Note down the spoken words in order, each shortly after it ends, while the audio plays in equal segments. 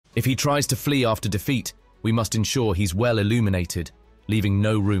If he tries to flee after defeat, we must ensure he's well illuminated, leaving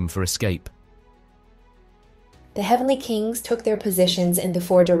no room for escape. The heavenly kings took their positions in the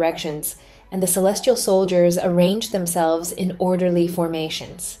four directions, and the celestial soldiers arranged themselves in orderly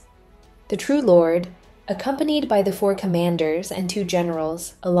formations. The True Lord, accompanied by the 4 commanders and 2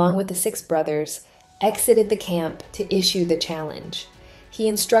 generals, along with the 6 brothers, exited the camp to issue the challenge. He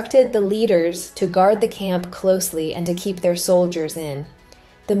instructed the leaders to guard the camp closely and to keep their soldiers in.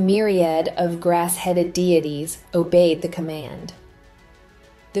 The myriad of grass-headed deities obeyed the command.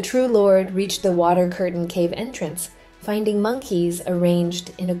 The True Lord reached the water curtain cave entrance, finding monkeys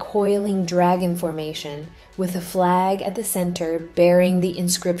arranged in a coiling dragon formation, with a flag at the center bearing the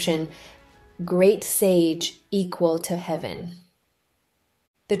inscription, "Great Sage equal to heaven."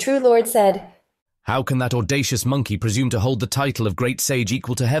 The True Lord said, "How can that audacious monkey presume to hold the title of Great Sage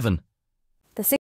equal to heaven?